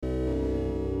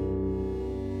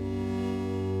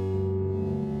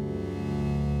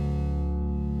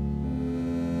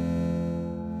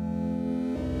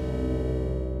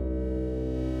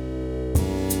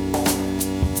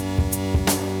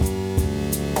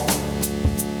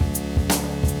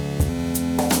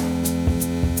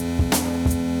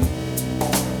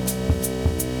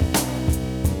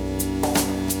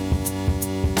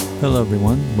Hello,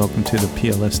 everyone. Welcome to the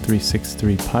PLS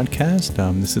 363 podcast.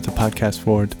 This is a podcast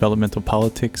for developmental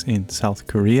politics in South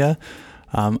Korea.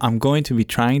 I'm going to be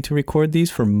trying to record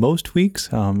these for most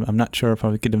weeks. I'm not sure if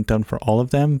I'll get them done for all of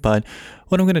them, but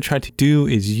what I'm going to try to do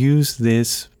is use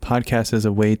this podcast as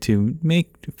a way to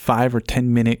make 5 or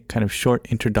 10 minute kind of short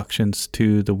introductions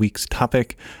to the week's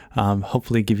topic.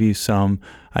 Hopefully give you some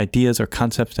ideas or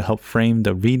concepts to help frame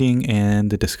the reading and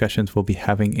the discussions we'll be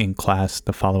having in class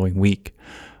the following week.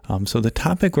 So the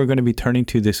topic we're going to be turning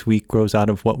to this week grows out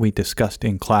of what we discussed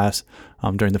in class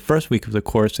during the first week of the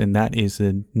course, and that is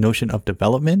the notion of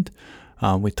development.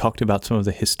 We talked about some of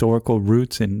the historical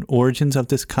roots and origins of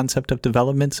this concept of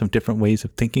development, some different ways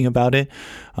of thinking about it.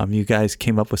 You guys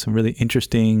came up with some really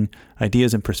interesting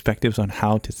ideas and perspectives on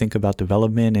how to think about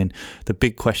development and the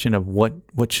big question of what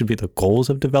should be the goals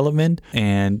of development.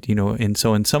 And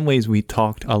so in some ways we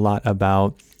talked a lot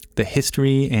about the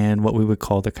history and what we would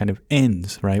call the kind of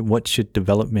ends, right? What should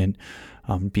development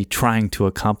be trying to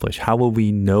accomplish? How will we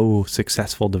know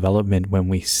successful development when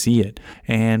we see it?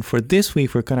 And for this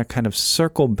week, we're going to kind of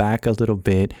circle back a little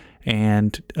bit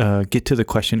and get to the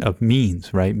question of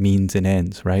means, right? Means and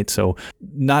ends, right? So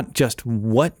not just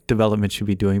what development should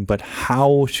be doing, but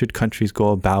how should countries go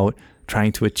about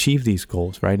trying to achieve these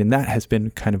goals, right? And that has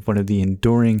been kind of one of the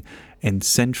enduring and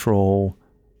central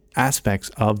aspects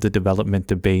of the development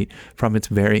debate from its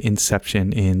very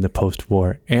inception in the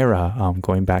post-war era,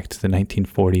 going back to the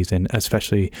 1940s and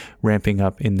especially ramping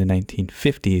up in the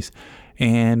 1950s.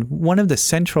 And one of the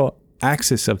central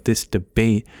axes of this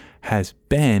debate has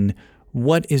been,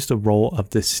 what is the role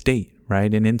of the state,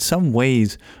 right? And in some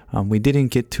ways, we didn't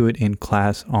get to it in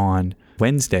class on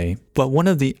Wednesday, but one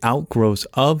of the outgrowths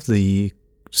of the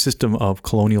system of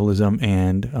colonialism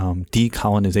and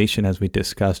decolonization, as we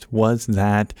discussed, was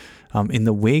that in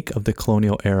the wake of the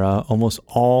colonial era, almost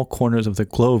all corners of the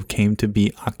globe came to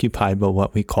be occupied by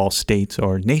what we call states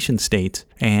or nation states.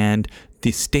 And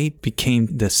the state became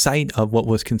the site of what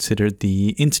was considered the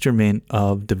instrument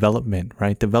of development,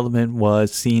 right? Development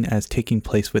was seen as taking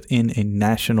place within a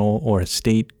national or a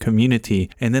state community.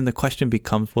 And then the question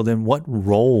becomes, well, then what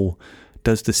role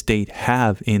does the state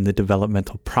have in the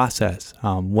developmental process?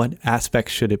 What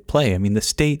aspects should it play? I mean, the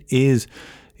state is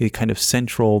a kind of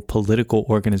central political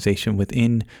organization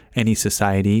within any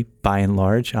society, by and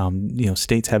large.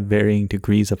 States have varying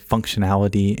degrees of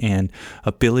functionality and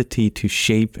ability to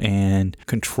shape and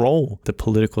control the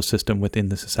political system within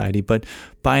the society. But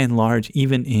by and large,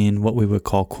 even in what we would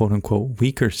call quote unquote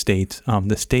weaker states,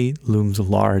 the state looms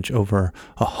large over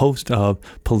a host of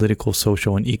political,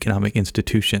 social, and economic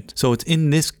institutions. So it's in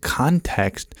this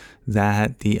context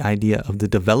that the idea of the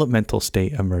developmental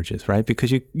state emerges, right?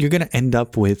 Because you're going to end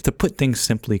up with, to put things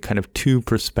simply, kind of two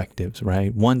perspectives,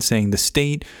 right? One saying the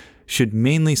state should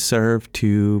mainly serve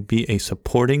to be a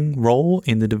supporting role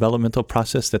in the developmental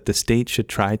process, that the state should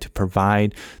try to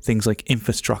provide things like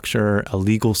infrastructure, a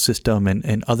legal system,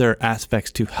 and other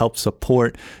aspects to help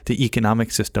support the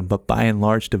economic system. But by and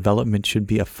large, development should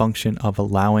be a function of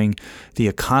allowing the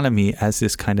economy as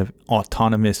this kind of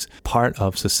autonomous part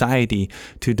of society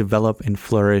to develop and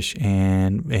flourish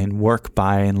and work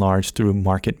by and large through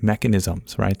market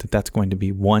mechanisms, right? That's going to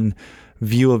be one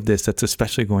view of this that's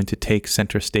especially going to take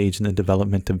center stage in the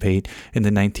development debate in the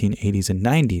 1980s and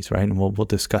 90s, right? And we'll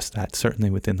discuss that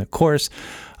certainly within the course.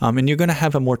 And you're going to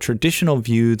have a more traditional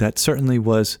view that certainly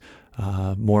was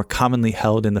more commonly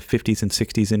held in the 50s and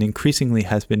 60s and increasingly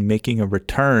has been making a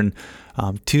return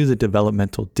to the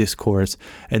developmental discourse,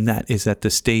 and that is that the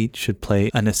state should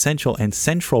play an essential and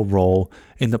central role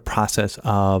in the process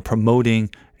of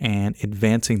promoting and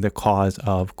advancing the cause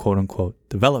of quote unquote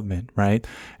development, right?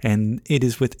 And it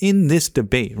is within this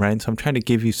debate, right? So I'm trying to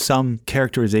give you some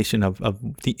characterization of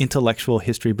the intellectual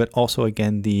history, but also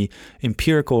again, the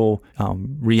empirical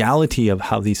reality of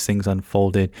how these things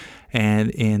unfolded. And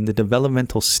in the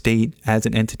developmental state as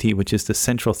an entity, which is the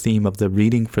central theme of the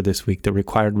reading for this week, the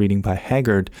required reading by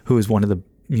Haggard, who is one of the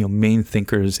main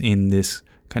thinkers in this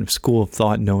kind of school of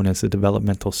thought known as the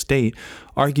developmental state,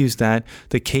 argues that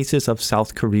the cases of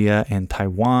South Korea and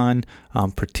Taiwan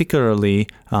particularly,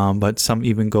 but some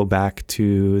even go back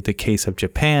to the case of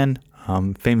Japan.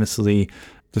 Famously,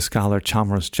 the scholar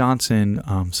Chalmers Johnson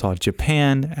saw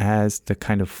Japan as the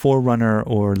kind of forerunner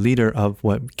or leader of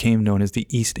what became known as the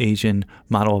East Asian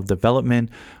model of development.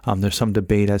 There's some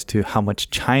debate as to how much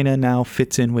China now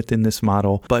fits in within this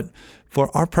model, but for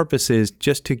our purposes,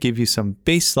 just to give you some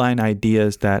baseline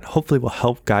ideas that hopefully will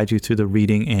help guide you through the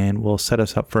reading and will set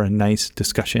us up for a nice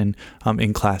discussion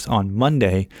in class on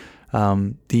Monday.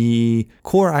 The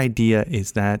core idea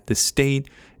is that the state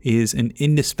is an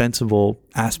indispensable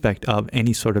aspect of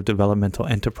any sort of developmental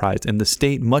enterprise. And the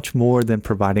state, much more than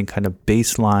providing kind of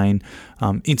baseline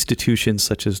institutions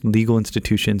such as legal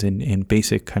institutions and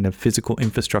basic kind of physical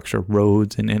infrastructure,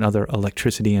 roads and other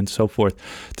electricity and so forth,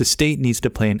 the state needs to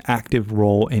play an active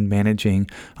role in managing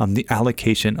the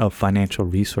allocation of financial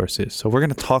resources. So we're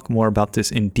going to talk more about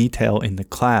this in detail in the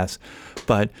class,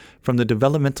 but from the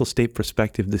developmental state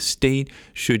perspective, the state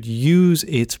should use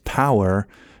its power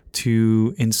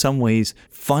to, in some ways,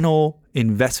 funnel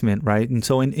investment, right? And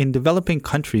so in developing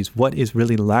countries, what is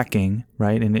really lacking,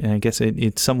 right? And I guess it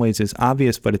in some ways is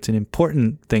obvious, but it's an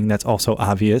important thing that's also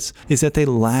obvious, is that they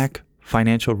lack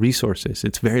financial resources.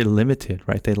 It's very limited,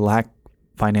 right? They lack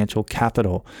financial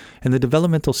capital. And the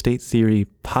developmental state theory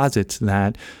posits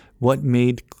that what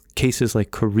made cases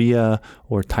like Korea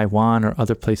or Taiwan or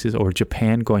other places, or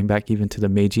Japan, going back even to the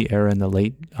Meiji era in the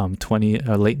late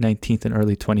 19th and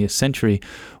early 20th century,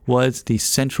 was the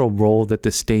central role that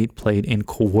the state played in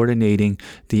coordinating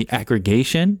the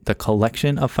aggregation, the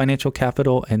collection of financial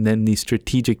capital, and then the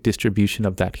strategic distribution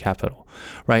of that capital,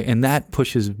 right? And that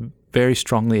pushes very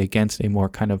strongly against a more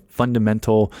kind of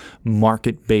fundamental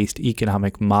market-based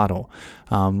economic model.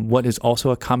 What is also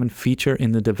a common feature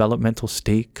in the developmental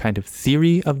state kind of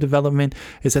theory of development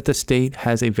is that the state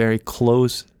has a very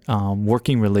close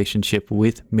working relationship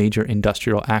with major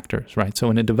industrial actors, right? So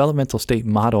in a developmental state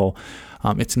model,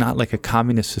 it's not like a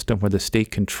communist system where the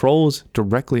state controls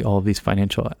directly all of these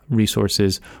financial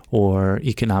resources or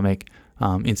economic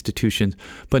institutions,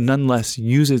 but nonetheless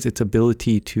uses its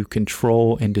ability to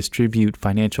control and distribute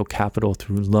financial capital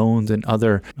through loans and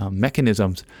other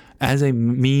mechanisms as a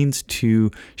means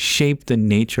to shape the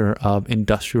nature of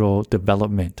industrial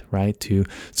development, right? To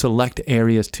select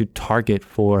areas to target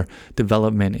for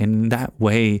development. And in that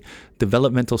way,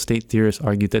 developmental state theorists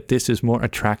argue that this is more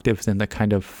attractive than the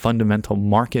kind of fundamental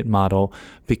market model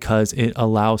because it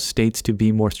allows states to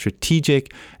be more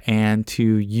strategic and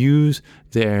to use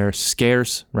their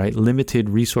scarce, right, limited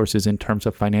resources in terms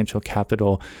of financial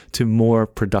capital to more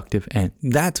productive ends.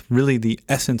 That's really the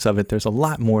essence of it. There's a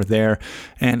lot more there.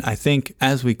 And I think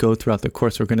as we go throughout the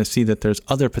course, we're going to see that there's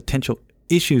other potential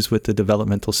issues with the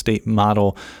developmental state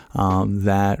model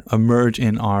that emerge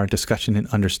in our discussion and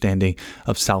understanding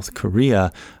of South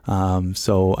Korea. But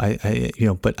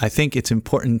I think it's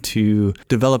important to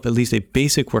develop at least a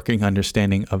basic working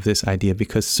understanding of this idea,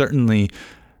 because certainly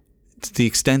to the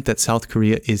extent that South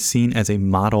Korea is seen as a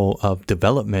model of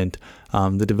development,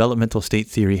 the developmental state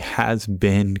theory has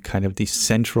been kind of the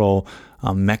central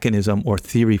mechanism or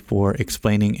theory for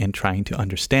explaining and trying to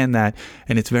understand that.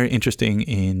 And it's very interesting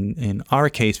in our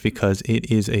case because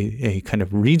it is a kind of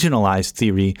regionalized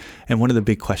theory. And one of the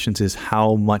big questions is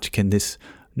how much can this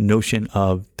notion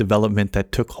of development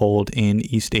that took hold in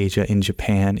East Asia, in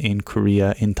Japan, in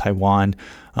Korea, in Taiwan.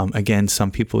 Again,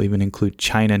 some people even include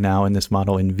China now in this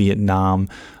model, in Vietnam,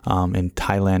 in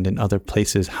Thailand and other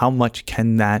places. How much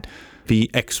can that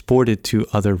be exported to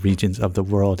other regions of the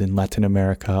world, in Latin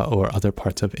America or other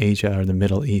parts of Asia or the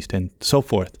Middle East and so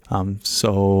forth?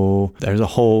 So there's a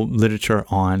whole literature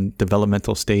on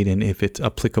developmental state and if it's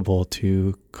applicable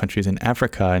to countries in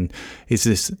Africa, and is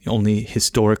this only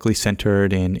historically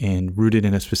centered and rooted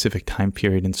in a specific time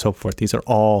period and so forth. These are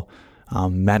all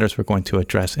matters we're going to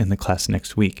address in the class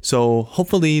next week. So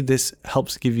hopefully this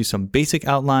helps give you some basic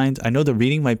outlines. I know the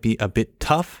reading might be a bit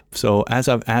tough, so as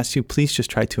I've asked you, please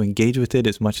just try to engage with it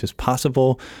as much as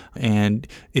possible. And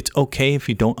it's okay if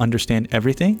you don't understand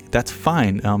everything. That's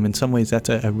fine. In some ways, that's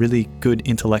a really good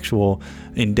intellectual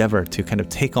endeavor to kind of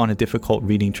take on a difficult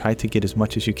reading, try to get as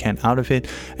much as you can out of it,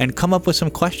 and come up with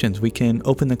some questions. We can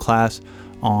open the class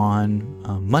on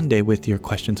Monday with your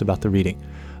questions about the reading.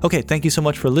 Okay, thank you so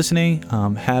much for listening.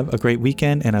 Have a great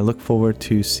weekend, and I look forward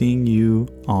to seeing you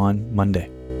on Monday.